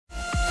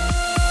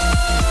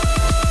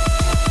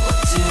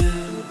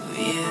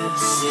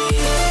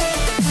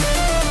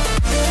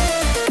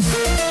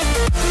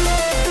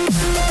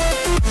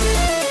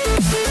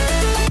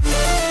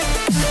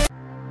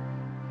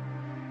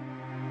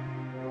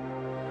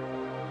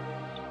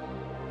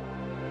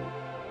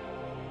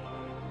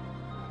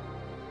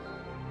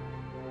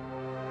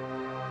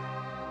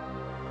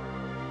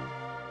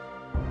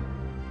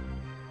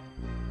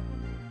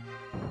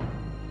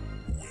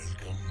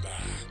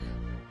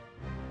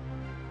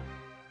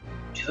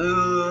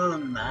to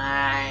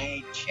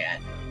my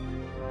channel.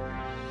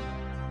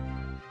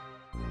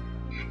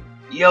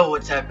 Yo,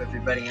 what's up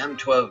everybody? I'm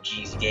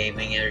 12G's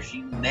Gaming, and as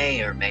you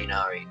may or may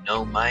not already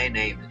know, my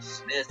name is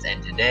Smith,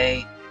 and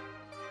today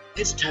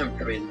it's time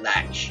to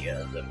relax you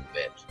a little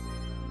bit.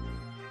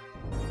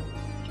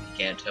 If you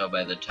can't tell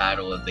by the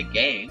title of the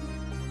game,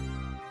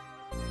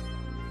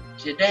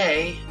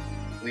 today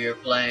we are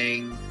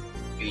playing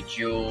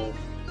Bejeweled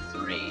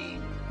 3,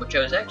 which I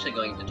was actually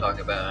going to talk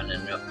about in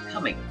an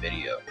upcoming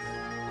video.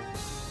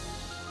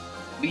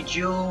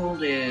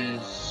 Bejeweled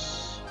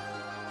is,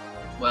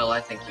 well, I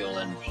think you'll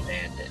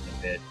understand it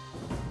a bit.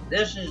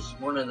 This is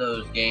one of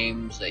those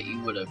games that you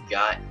would have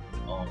gotten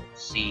on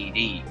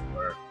CD,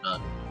 or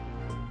not,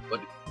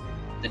 what,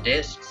 the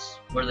discs?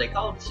 Were they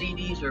called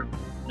CDs, or,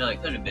 no,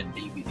 it could have been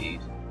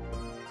DVDs.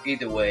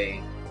 Either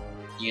way,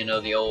 you know,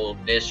 the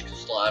old disc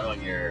slot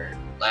on your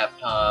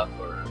laptop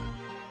or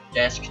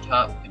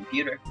desktop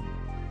computer.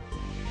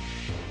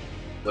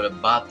 Would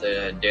have bought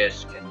the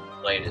disc and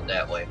played it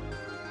that way.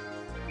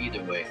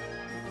 Either way.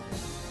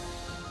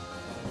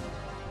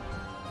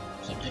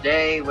 So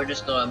today we're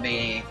just gonna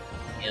be,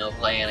 you know,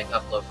 playing a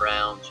couple of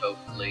rounds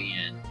hopefully,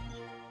 and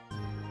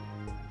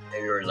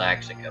maybe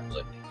relax a couple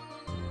of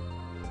people.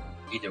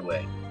 Either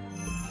way.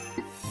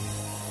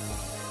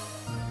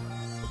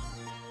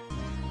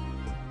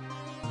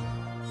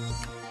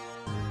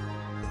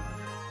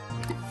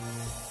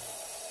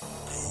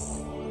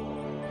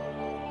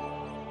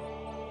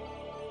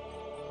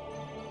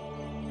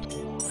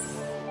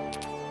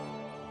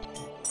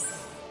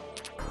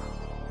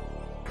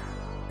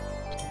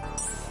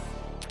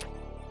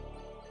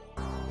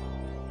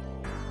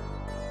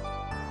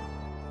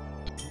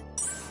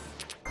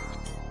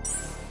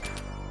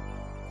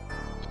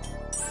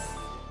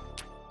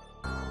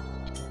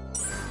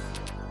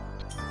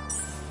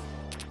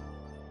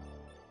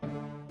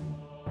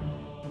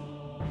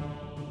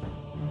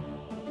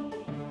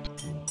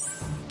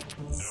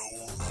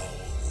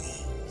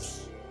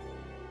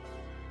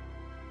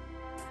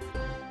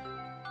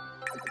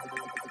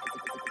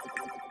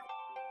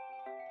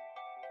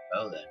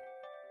 Well then,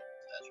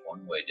 that's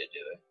one way to do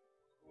it.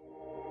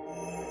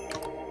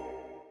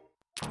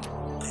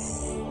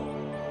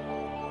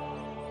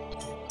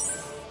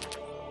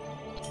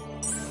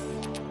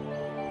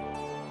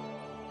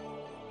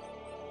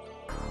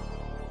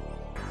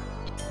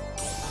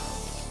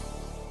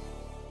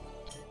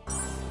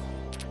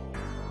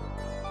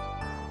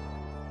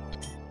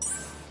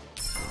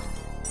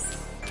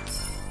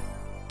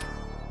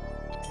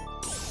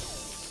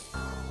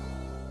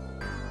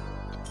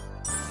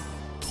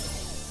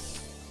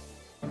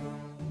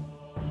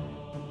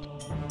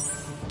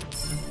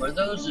 For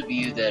those of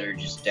you that are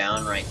just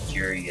downright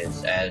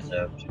curious as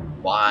to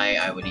why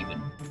I would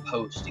even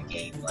post a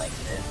game like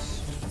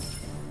this,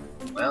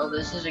 well,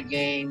 this is a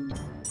game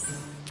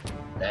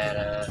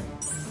that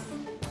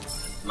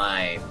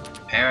my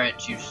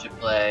parents used to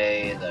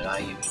play, that I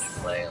used to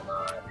play a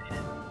lot,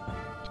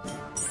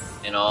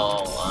 and in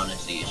all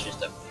honesty, it's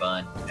just a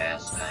fun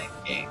pastime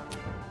game.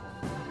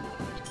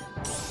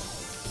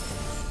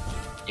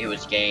 It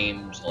was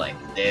games like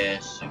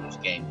this, it was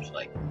games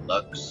like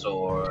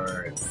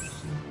Luxor, it was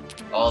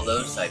all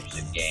those types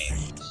of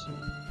games,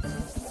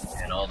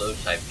 and all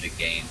those types of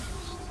games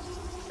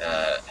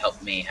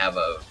helped me have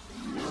a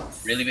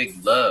really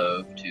big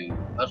love to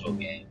puzzle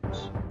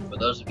games. For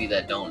those of you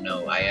that don't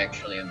know, I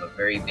actually am a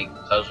very big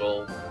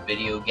puzzle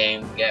video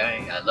game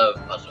guy. I love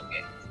puzzle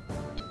games.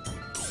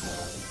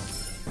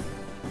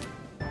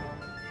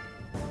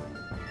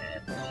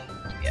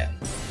 And yeah.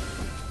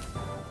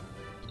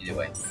 Either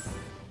way.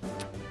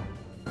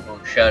 I'm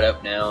gonna shut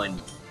up now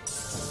and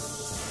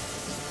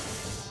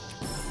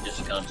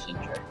just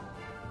concentrate.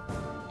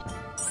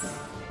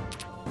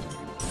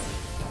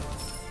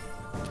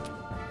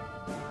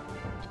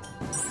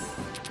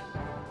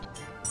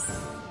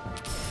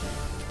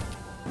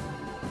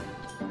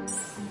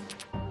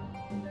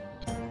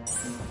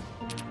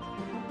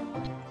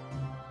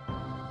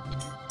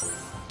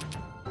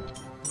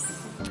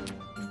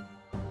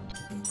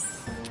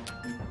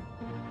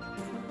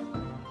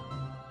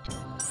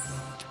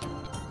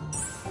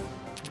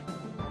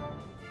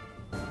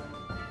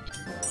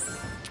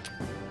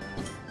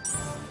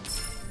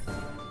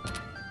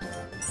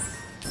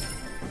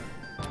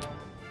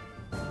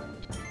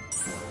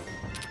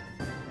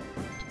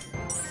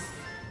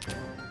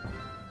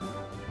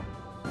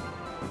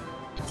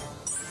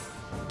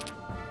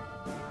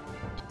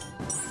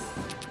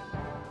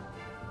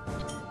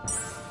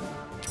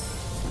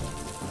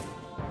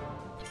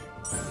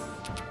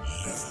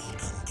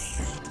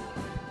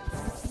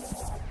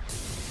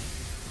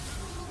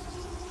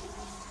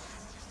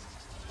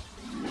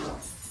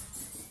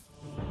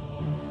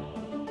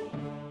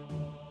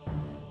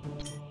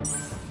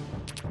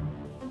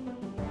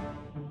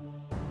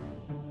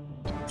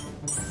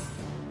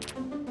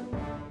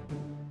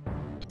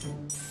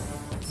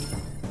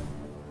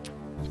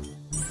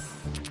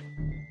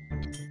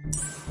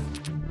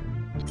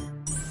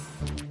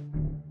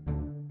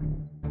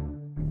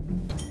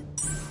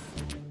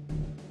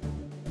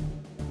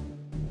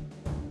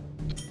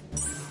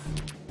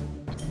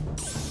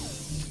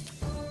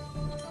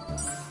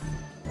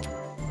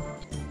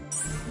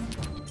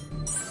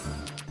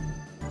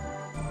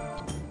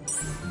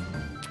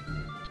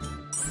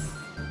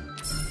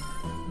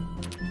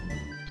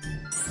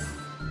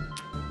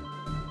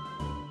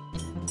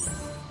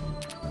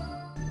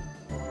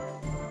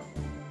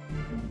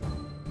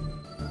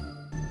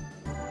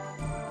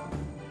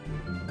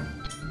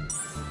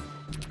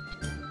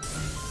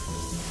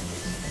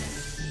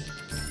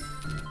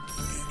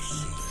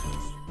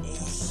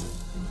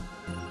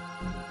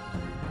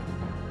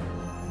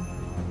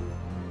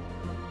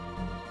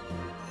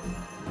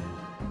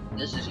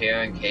 this is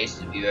here in case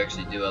if you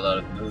actually do a lot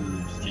of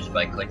moves just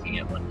by clicking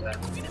it one time.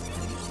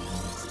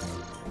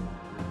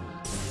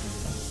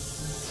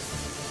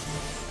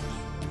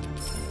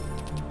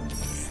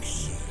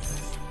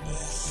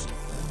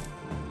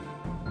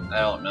 I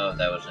don't know if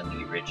that was in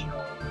the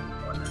original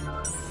one or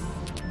not.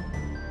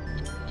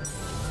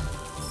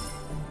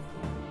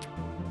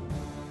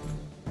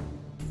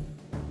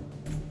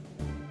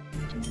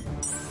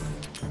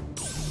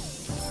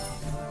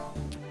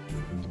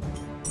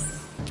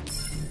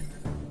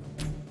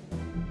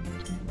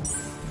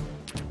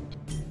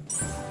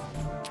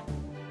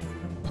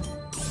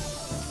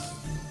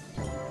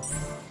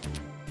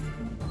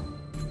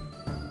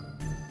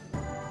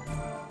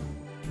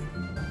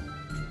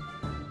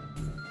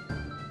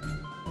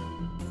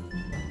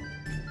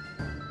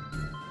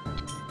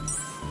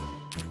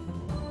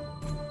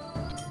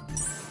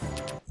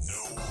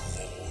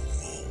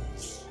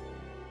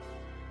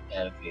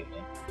 Had a feeling.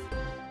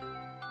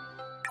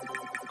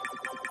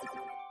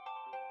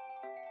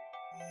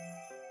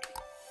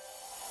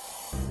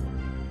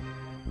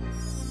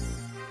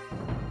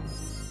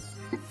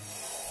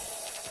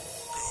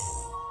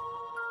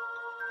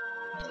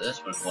 Now,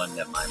 this was one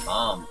that my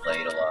mom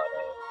played a lot of.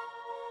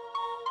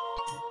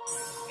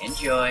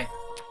 Enjoy.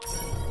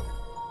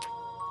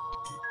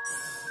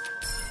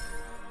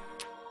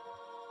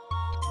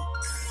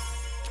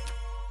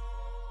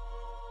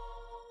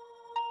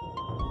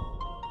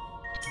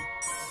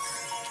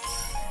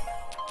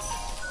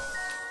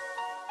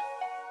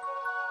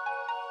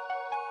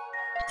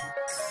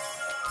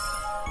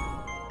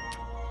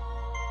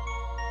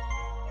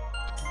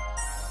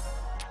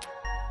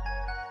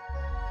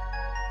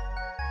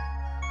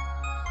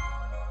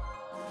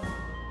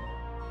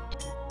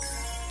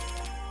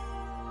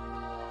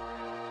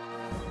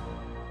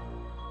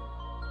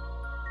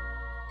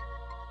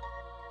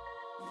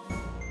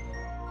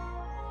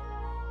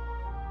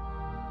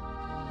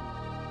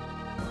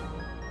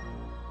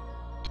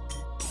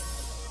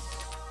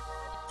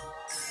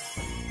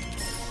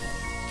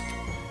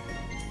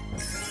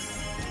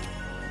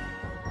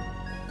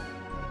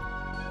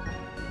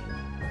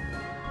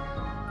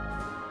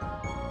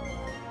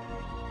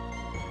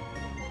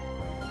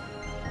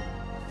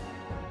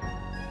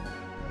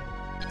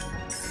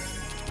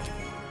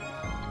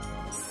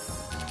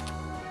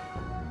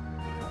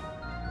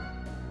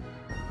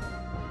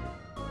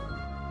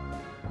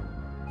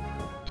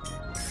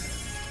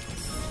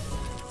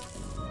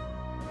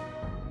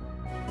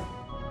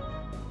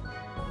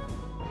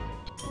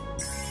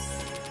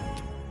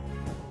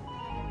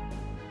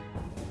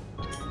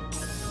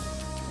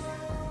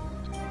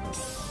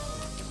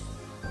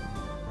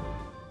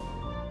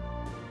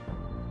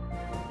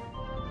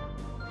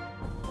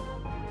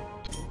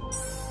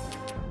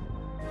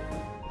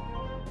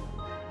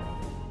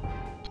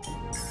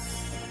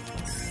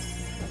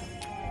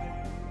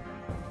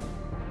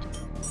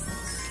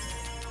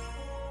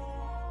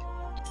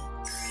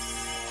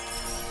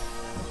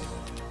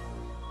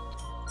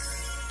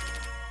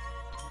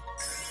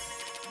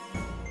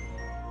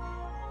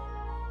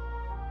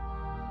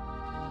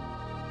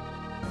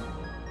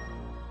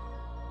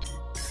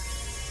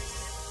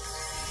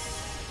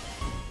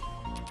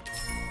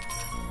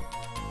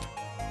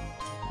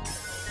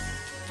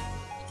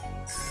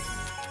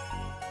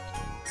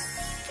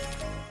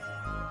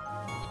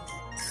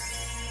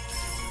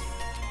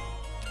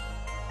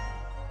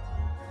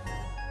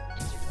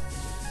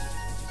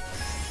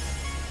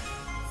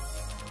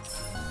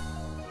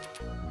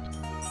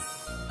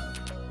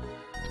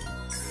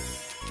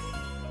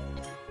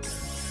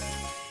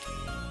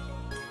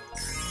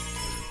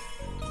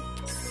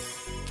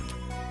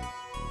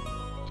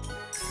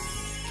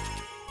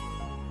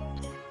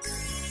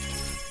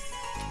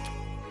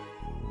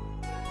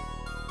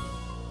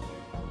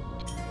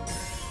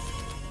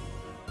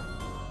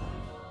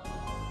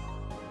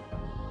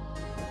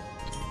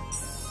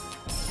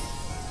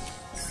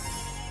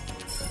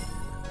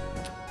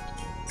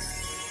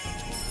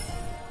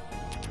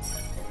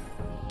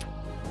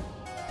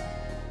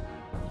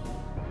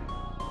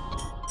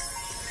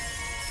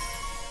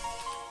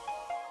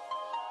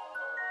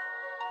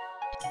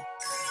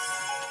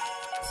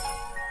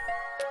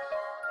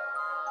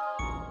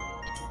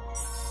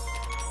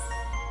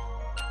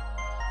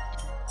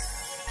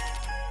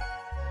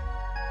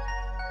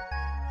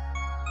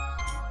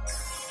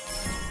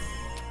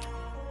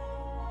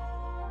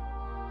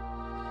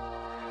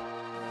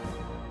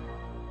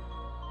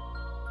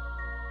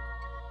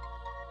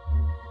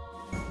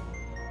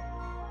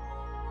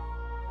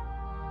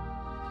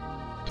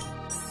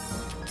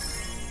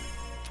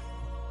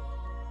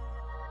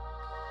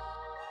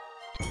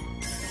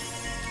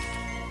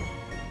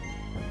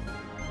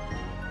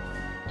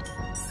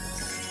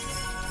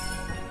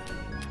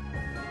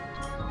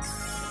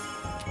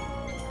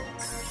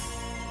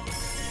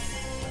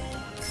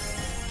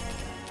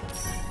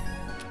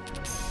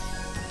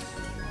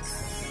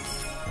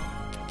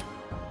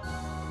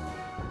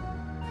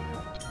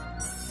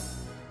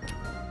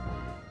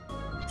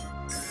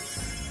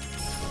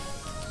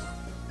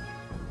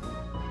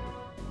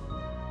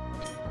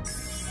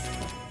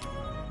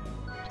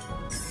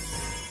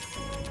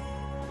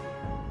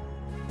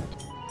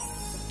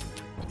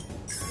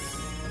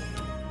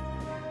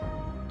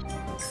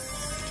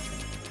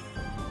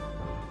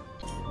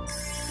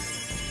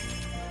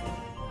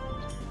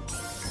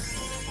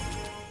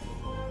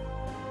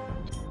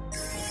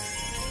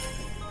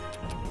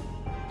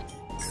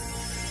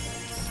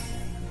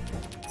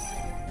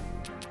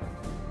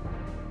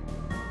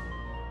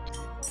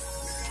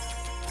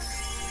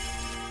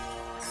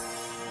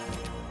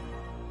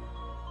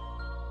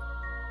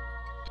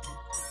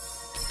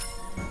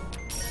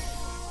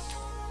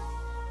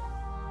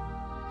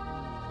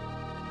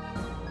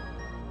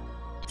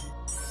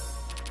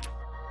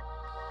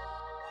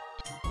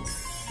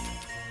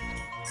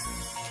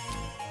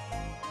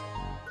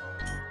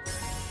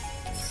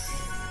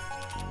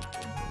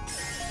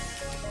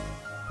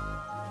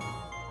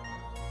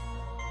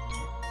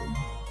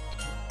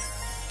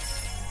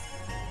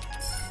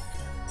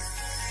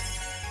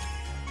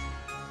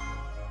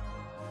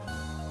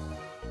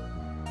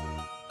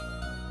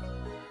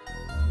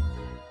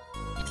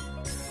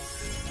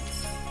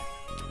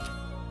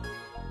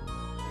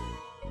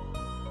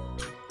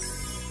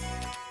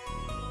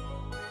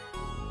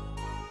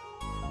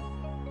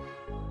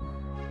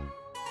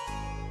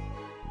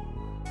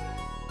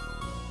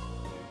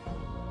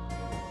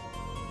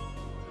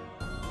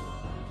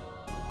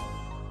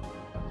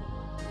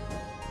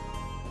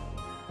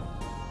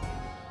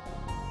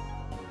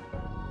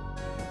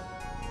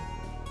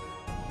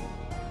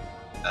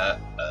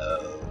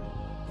 Uh-oh.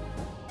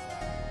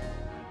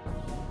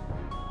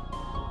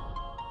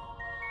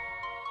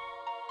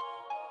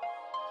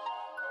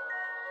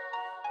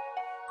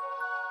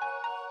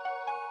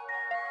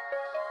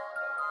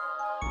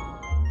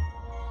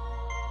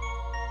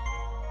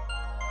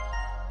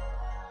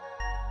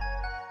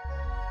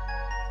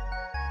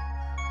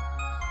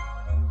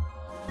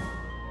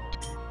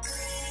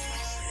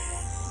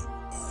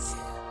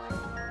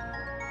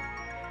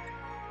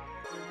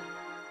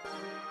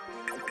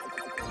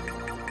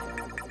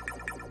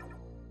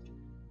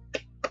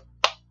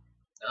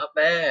 Not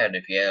bad,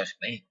 if you ask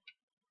me.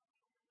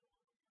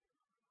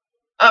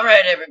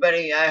 Alright,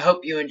 everybody, I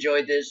hope you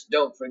enjoyed this.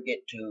 Don't forget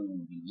to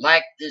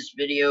like this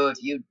video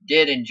if you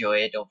did enjoy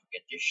it. Don't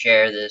forget to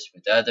share this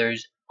with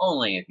others,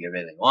 only if you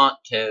really want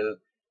to.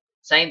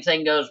 Same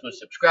thing goes with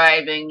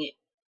subscribing.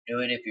 Do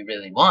it if you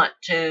really want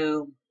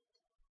to.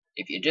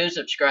 If you do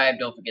subscribe,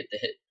 don't forget to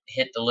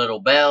hit the little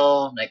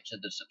bell next to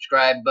the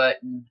subscribe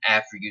button.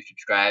 After you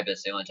subscribe,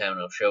 that's the only time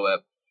it'll show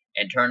up.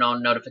 And turn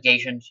on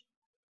notifications.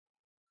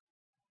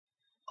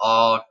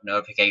 All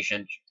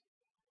notifications.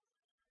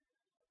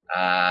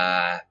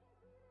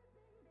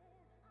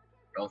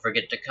 Don't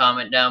forget to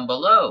comment down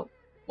below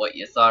what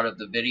you thought of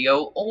the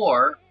video,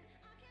 or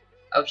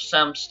of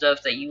some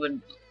stuff that you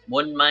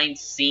wouldn't mind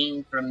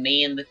seeing from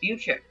me in the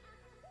future.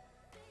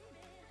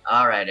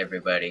 Alright,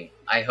 everybody,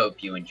 I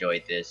hope you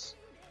enjoyed this.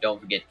 Don't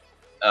forget,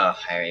 I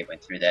already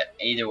went through that.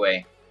 Either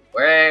way,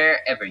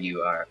 wherever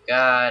you are,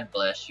 God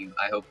bless you.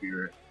 I hope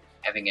you're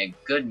having a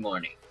good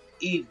morning,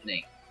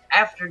 evening,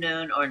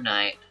 afternoon, or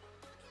night.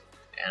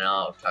 And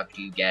I'll talk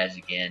to you guys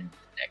again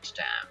next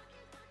time.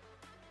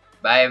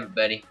 Bye,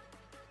 everybody.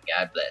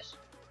 God bless.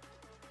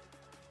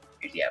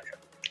 Here's the outro.